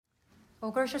Oh,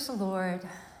 gracious Lord,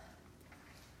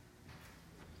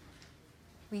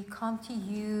 we come to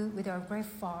you with our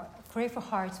grateful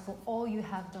hearts for all you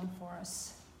have done for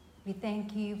us. We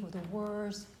thank you for the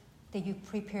words that you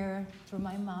prepared through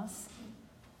my mouth.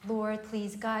 Lord,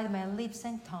 please guide my lips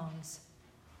and tongues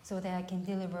so that I can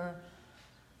deliver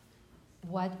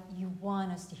what you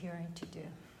want us to hear and to do.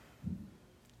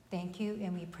 Thank you,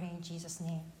 and we pray in Jesus'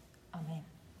 name.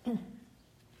 Amen.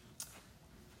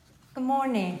 Good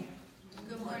morning.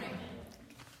 Good morning.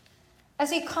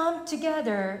 As we come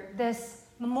together this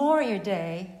Memorial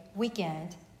Day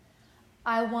weekend,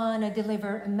 I want to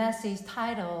deliver a message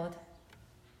titled,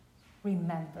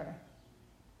 Remember.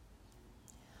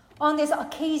 On this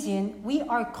occasion, we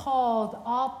are called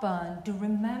upon to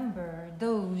remember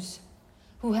those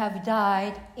who have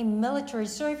died in military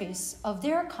service of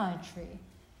their country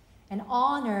and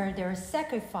honor their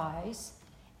sacrifice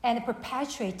and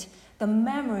perpetuate the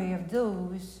memory of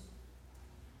those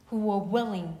who were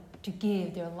willing to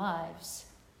give their lives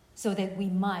so that we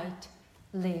might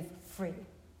live free.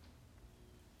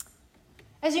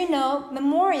 As you know,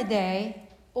 Memorial Day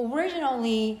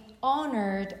originally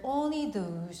honored only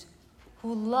those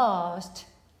who lost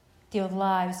their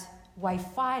lives while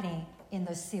fighting in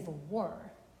the Civil War.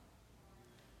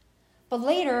 But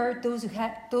later, those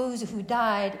who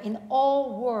died in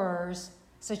all wars,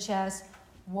 such as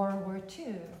World War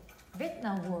II,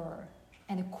 Vietnam War,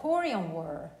 and the Korean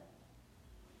War,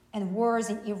 and wars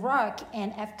in Iraq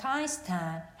and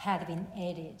Afghanistan had been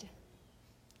added.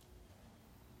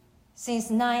 Since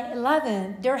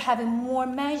 9/11, there have been more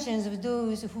mentions of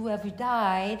those who have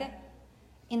died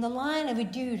in the line of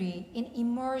duty in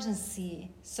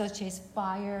emergency, such as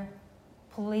fire,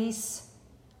 police,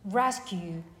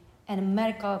 rescue, and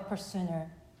medical personnel.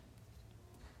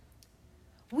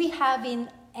 We have been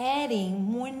adding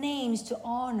more names to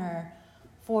honor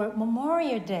for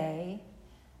Memorial Day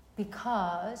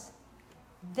because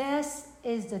this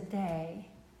is the day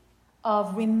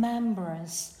of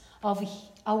remembrance of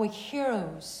our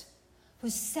heroes who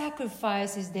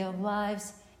sacrifices their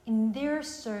lives in their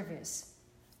service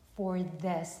for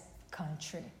this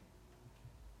country.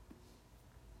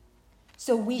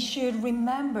 So we should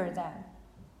remember them,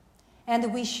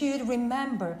 and we should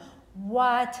remember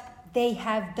what they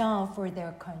have done for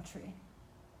their country.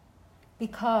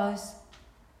 Because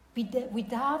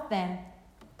without them,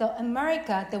 the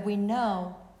America that we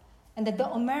know and the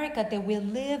America that we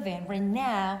live in right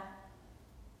now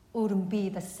wouldn't be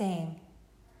the same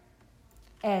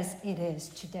as it is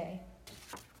today.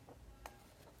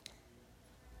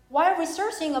 While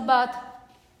researching about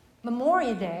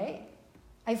Memorial Day,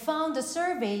 I found a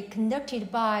survey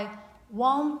conducted by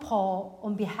Juan Paul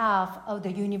on behalf of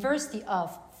the University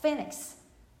of Phoenix.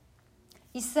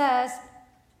 It says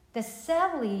that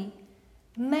sadly,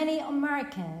 many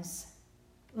Americans,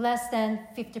 less than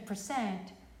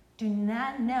 50%, do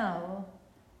not know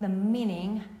the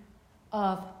meaning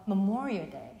of Memorial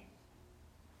Day.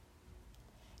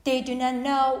 They do not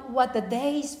know what the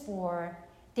day is for.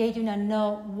 They do not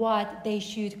know what they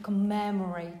should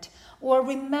commemorate or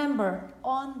remember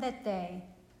on that day.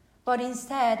 But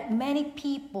instead, many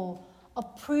people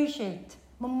appreciate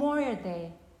Memorial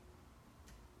Day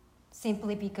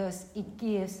simply because it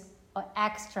gives an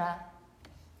extra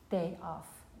day off.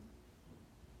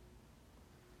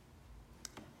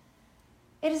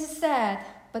 It is sad,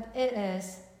 but it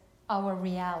is our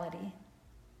reality.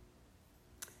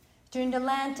 During the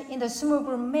Lent in the small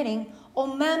group meeting,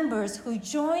 all members who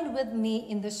joined with me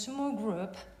in the small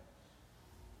group,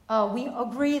 we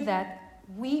agree that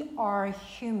we are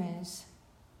humans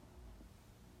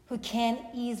who can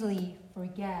easily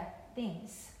forget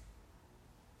things.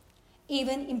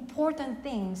 Even important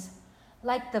things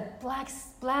like the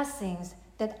blessings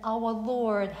that our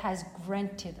Lord has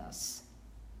granted us.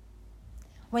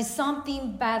 When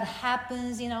something bad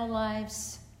happens in our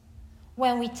lives,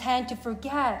 when we tend to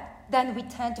forget, then we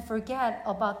tend to forget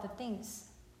about the things.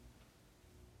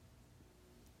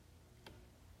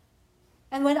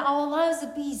 And when our lives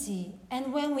are busy,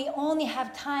 and when we only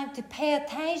have time to pay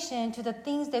attention to the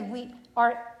things that we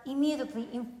are immediately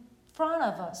in front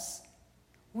of us,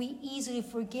 we easily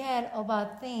forget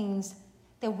about things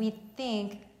that we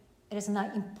think it is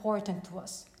not important to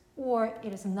us or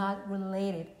it is not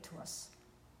related to us.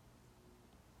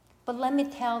 But let me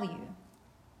tell you,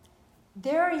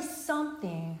 there is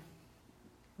something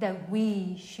that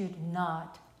we should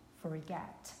not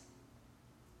forget.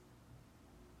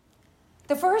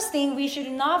 The first thing we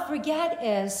should not forget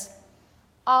is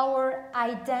our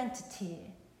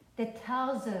identity that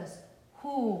tells us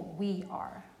who we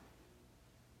are.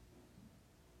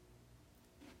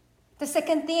 The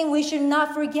second thing we should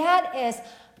not forget is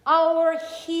our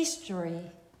history,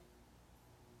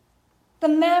 the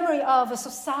memory of a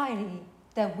society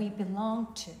that we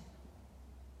belong to.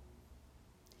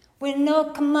 With no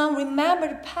common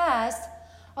remembered past,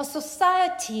 a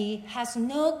society has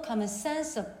no common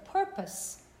sense of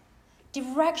purpose,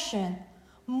 direction,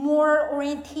 moral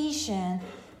orientation,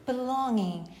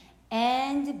 belonging,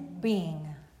 and being.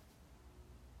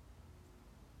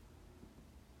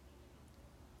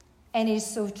 And it is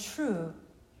so true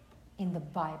in the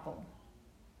Bible.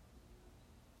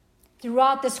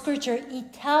 Throughout the scripture,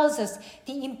 it tells us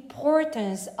the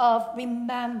importance of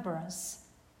remembrance.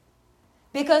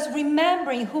 Because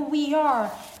remembering who we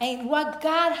are and what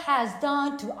God has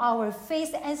done to our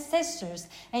faith ancestors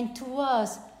and to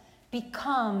us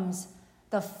becomes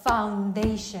the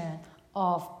foundation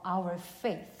of our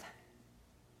faith.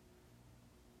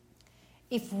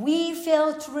 If we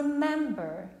fail to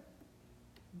remember,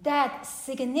 that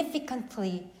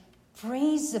significantly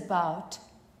brings about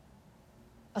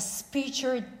a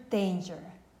spiritual danger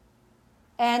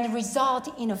and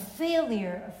result in a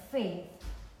failure of faith,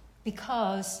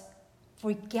 because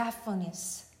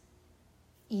forgetfulness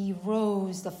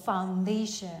erodes the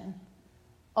foundation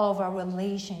of our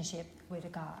relationship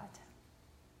with God.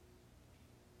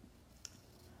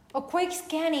 A quick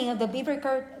scanning of the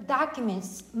biblical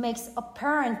documents makes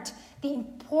apparent the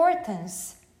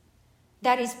importance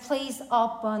that is placed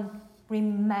upon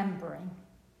remembering.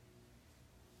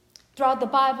 Throughout the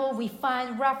Bible, we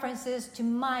find references to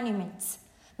monuments,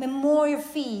 memorial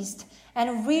feasts,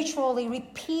 and ritually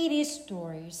repeated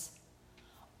stories,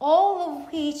 all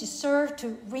of which serve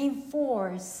to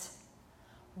reinforce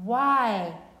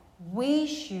why we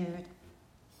should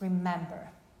remember.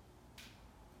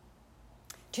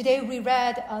 Today we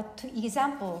read two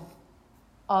examples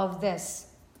of this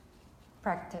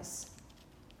practice.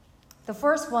 The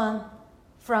first one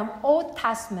from Old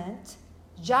Testament,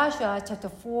 Joshua chapter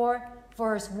 4,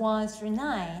 verse 1 through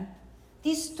 9.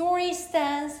 This story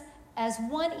stands as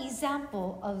one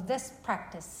example of this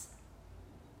practice.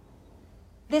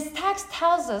 This text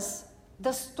tells us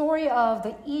the story of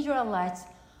the Israelites'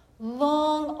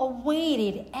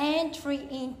 long-awaited entry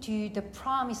into the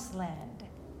Promised Land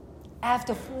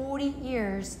after 40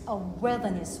 years of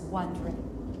wilderness wandering.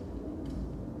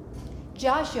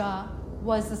 Joshua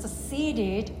was the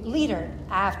succeeded leader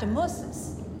after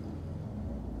Moses.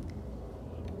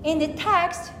 In the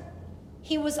text,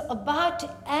 he was about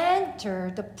to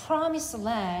enter the Promised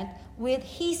Land with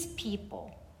his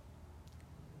people,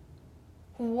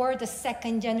 who were the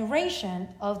second generation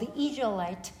of the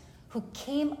Israelites who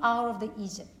came out of the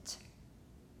Egypt.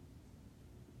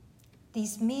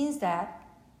 This means that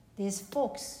these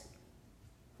folks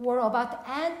who were about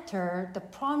to enter the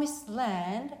Promised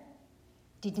Land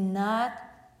did not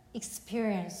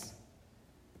experience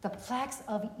the plagues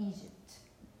of Egypt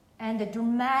and the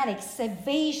dramatic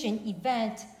salvation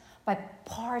event by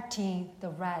parting the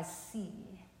Red Sea.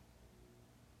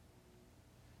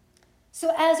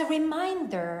 So as a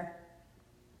reminder,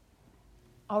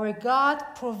 our God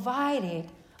provided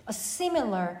a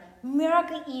similar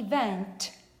miracle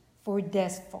event for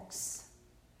these folks.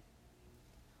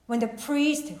 When the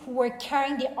priests who were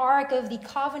carrying the Ark of the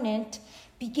Covenant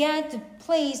began to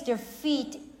place their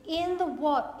feet in the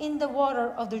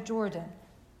water of the Jordan,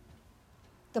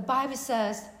 the Bible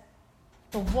says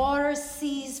the water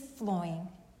ceased flowing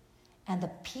and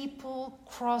the people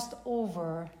crossed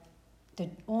over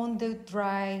on the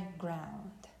dry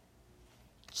ground,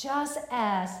 just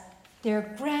as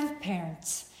their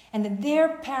grandparents and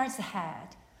their parents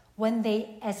had when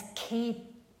they escaped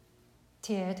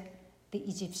the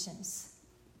Egyptians.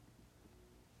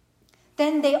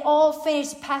 Then they all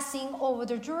finished passing over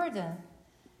the Jordan,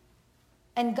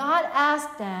 and God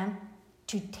asked them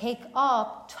to take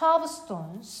up 12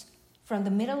 stones from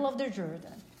the middle of the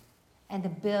Jordan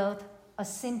and build a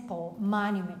simple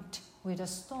monument with the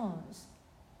stones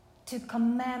to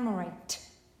commemorate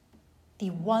the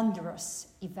wondrous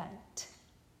event.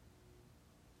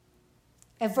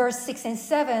 At verse 6 and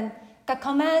 7, God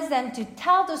commands them to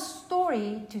tell the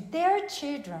story to their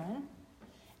children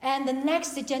and the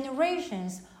next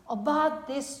generations about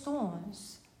these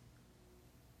stones.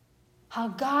 How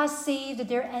God saved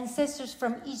their ancestors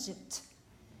from Egypt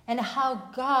and how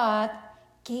God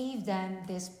gave them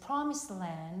this promised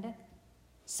land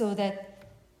so that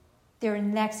their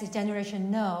next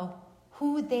generation know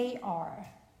who they are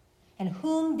and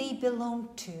whom they belong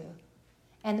to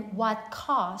and what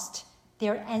cost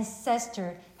their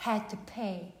ancestor had to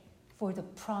pay for the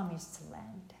promised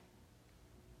land.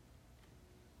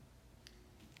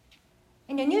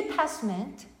 In the New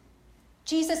Testament,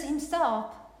 Jesus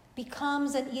himself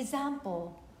becomes an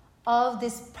example of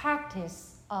this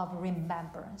practice of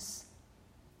remembrance.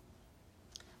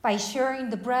 By sharing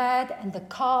the bread and the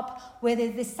cup with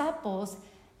his disciples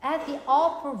at the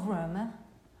upper room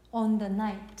on the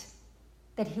night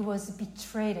that he was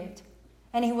betrayed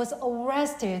and he was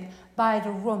arrested by the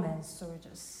Roman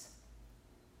soldiers.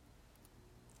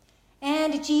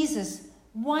 And Jesus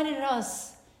wanted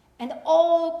us and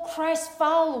all Christ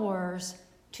followers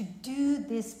to do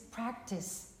this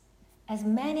practice as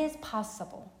many as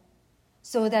possible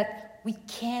so that we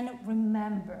can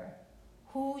remember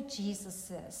who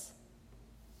Jesus is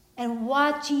and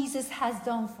what Jesus has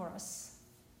done for us,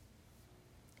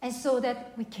 and so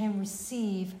that we can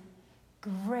receive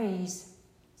grace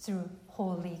through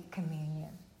Holy Communion.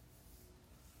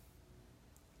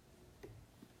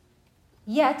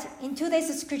 Yet, in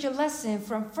today's scripture lesson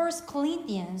from 1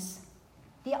 Corinthians,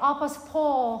 the Apostle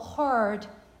Paul heard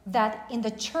that in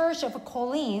the church of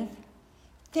Corinth,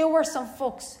 there were some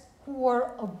folks who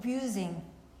were abusing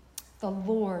the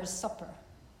Lord's Supper.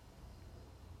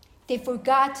 They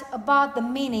forgot about the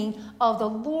meaning of the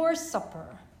Lord's Supper,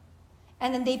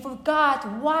 and then they forgot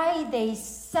why they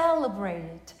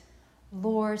celebrated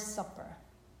Lord's Supper.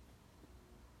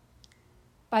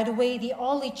 By the way, the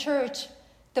early church,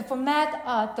 the format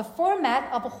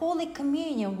of Holy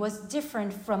Communion was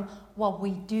different from what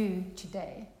we do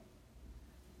today.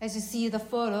 As you see the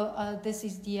photo, this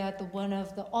is the one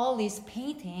of the earliest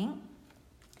painting.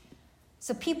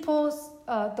 So in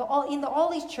the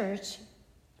early church,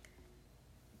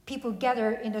 people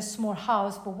gather in a small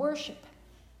house for worship,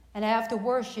 and after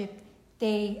worship,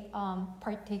 they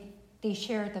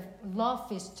share the love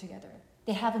feast together.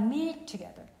 They have a meal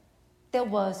together. That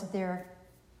was their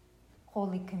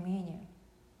Holy Communion.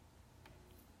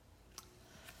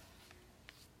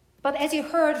 But as you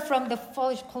heard from the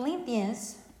first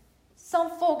Corinthians,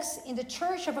 some folks in the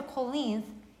church of Corinth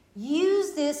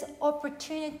used this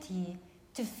opportunity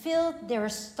to fill their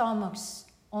stomachs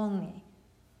only,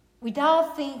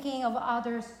 without thinking of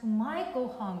others who might go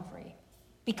hungry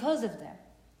because of them,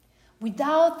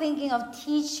 without thinking of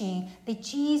teaching that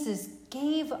Jesus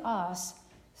gave us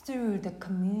through the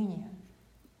communion.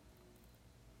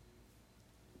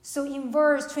 So in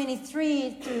verse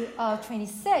 23 through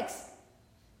 26,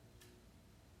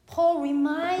 Paul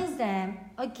reminds them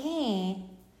again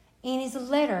in his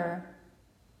letter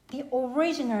the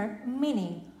original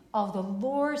meaning of the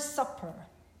Lord's Supper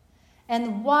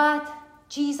and what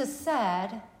Jesus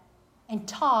said and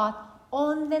taught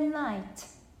on the night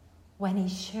when he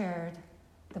shared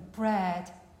the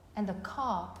bread and the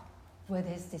cup with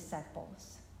his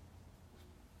disciples.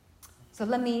 So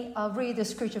let me read the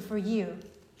scripture for you.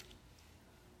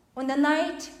 On the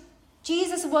night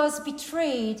Jesus was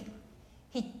betrayed,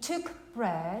 he took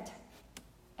bread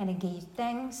and he gave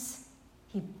thanks.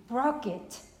 He broke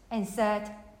it and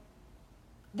said,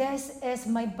 "This is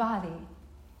my body.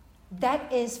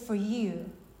 That is for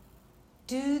you.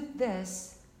 Do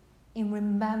this in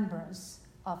remembrance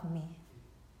of me."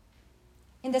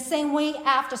 In the same way,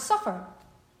 after supper,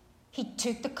 he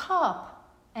took the cup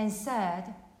and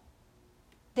said,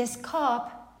 "This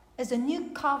cup is a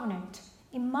new covenant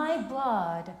in my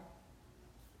blood.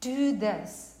 Do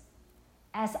this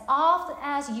as often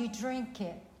as you drink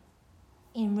it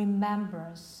in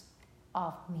remembrance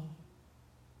of me."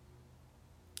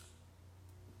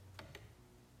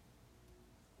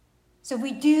 So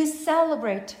we do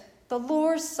celebrate the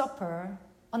Lord's Supper,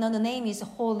 another name is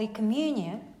Holy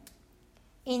Communion,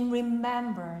 in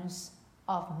remembrance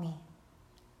of me.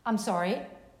 I'm sorry,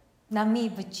 not me,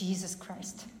 but Jesus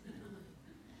Christ.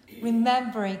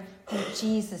 Remembering who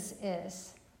Jesus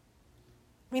is.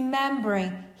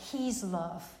 Remembering his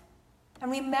love. And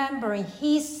remembering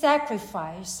his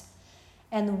sacrifice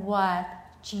and what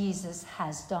Jesus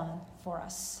has done for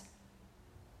us.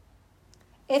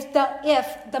 If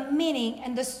the meaning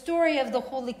and the story of the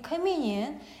Holy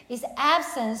Communion is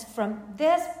absent from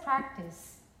this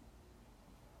practice,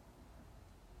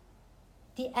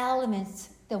 the elements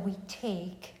that we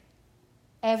take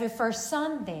every first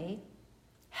Sunday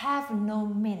have no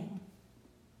meaning,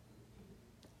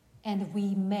 and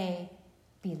we may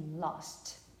be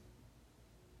lost.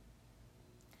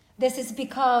 This is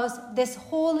because this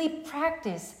holy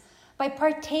practice, by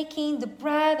partaking the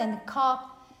bread and the cup,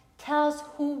 tells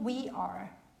who we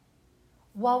are,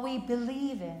 what we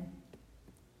believe in,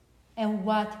 and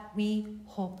what we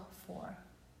hope for.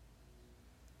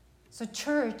 So,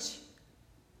 church,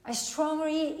 I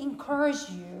strongly encourage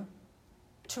you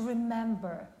to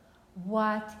remember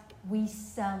what we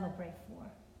celebrate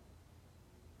for.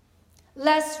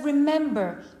 Let's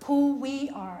remember who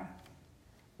we are.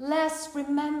 Let's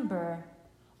remember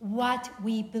what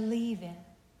we believe in.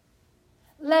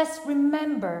 Let's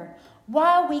remember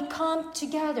while we come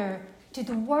together to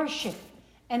do worship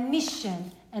and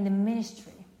mission and the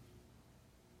ministry.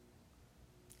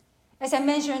 As I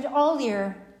mentioned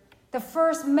earlier, the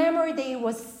first Memory Day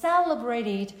was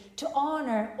celebrated to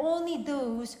honor only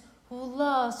those who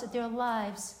lost their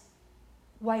lives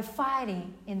while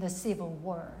fighting in the Civil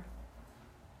War.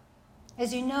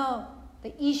 As you know,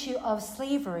 the issue of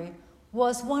slavery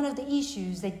was one of the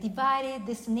issues that divided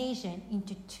this nation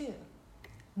into two,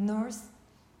 North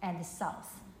and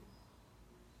South.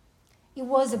 It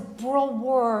was a brutal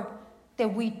war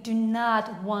that we do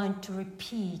not want to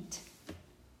repeat.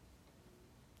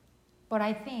 But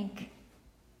I think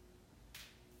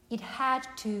it had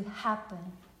to happen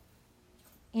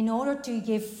in order to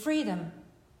give freedom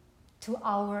to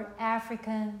our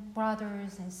African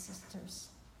brothers and sisters.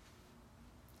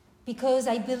 Because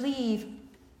I believe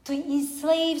to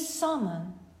enslave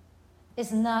someone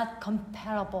is not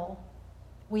compatible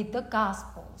with the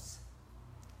Gospels.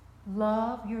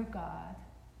 Love your God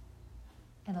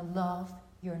and love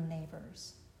your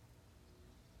neighbors.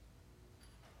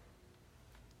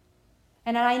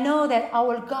 And I know that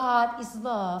our God is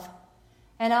love,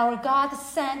 and our God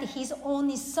sent his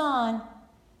only Son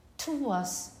to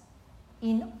us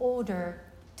in order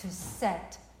to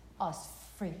set us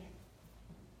free.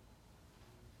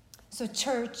 So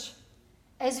church,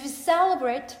 as we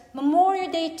celebrate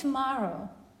Memorial Day tomorrow,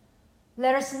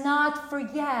 let us not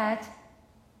forget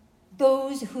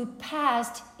those who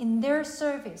passed in their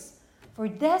service for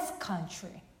this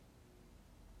country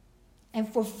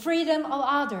and for freedom of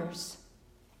others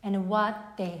and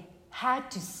what they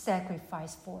had to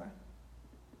sacrifice for.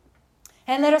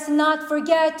 And let us not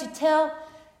forget to tell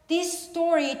this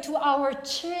story to our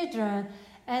children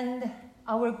and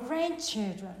our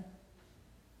grandchildren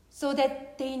so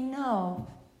that they know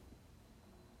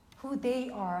who they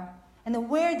are and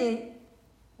where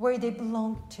they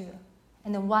belong to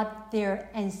and what their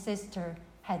ancestor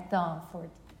had done for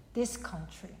this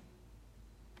country.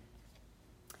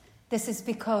 This is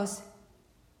because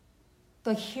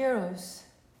the heroes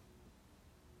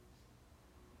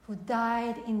who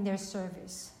died in their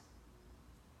service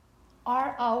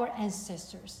are our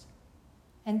ancestors,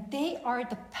 and they are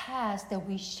the past that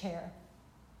we share,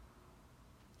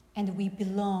 and we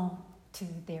belong to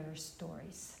their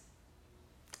stories.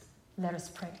 Let us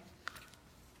pray.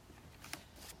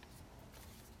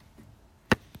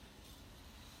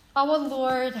 Our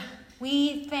Lord,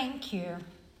 we thank you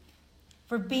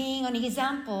for being an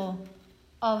example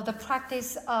of the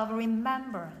practice of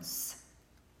remembrance.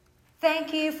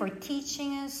 Thank you for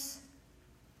teaching us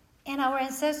and our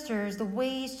ancestors the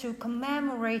ways to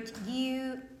commemorate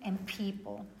you and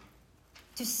people,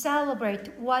 to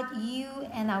celebrate what you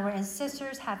and our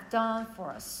ancestors have done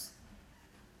for us.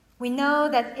 We know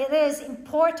that it is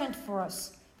important for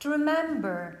us to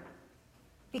remember,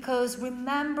 because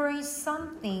remembering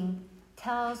something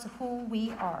tells who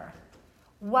we are,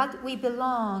 what we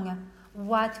belong,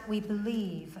 what we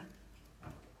believe.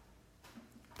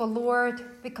 But Lord,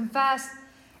 we confess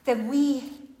that we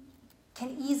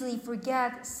can easily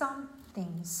forget some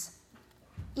things,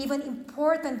 even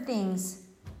important things,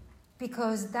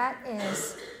 because that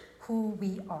is who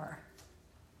we are.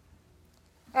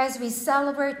 As we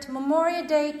celebrate Memorial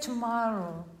Day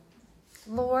tomorrow,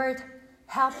 Lord,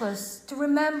 help us to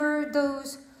remember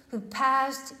those who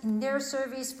passed in their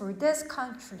service for this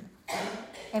country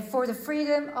and for the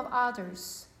freedom of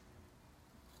others.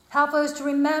 Help us to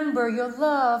remember your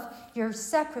love, your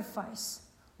sacrifice,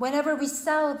 whenever we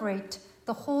celebrate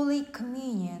the Holy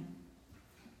Communion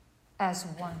as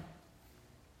one.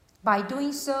 By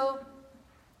doing so,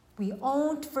 we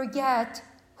won't forget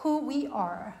who we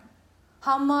are,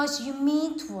 how much you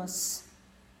mean to us,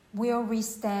 where we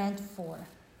stand for.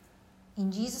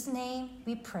 In Jesus' name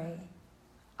we pray.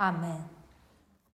 Amen.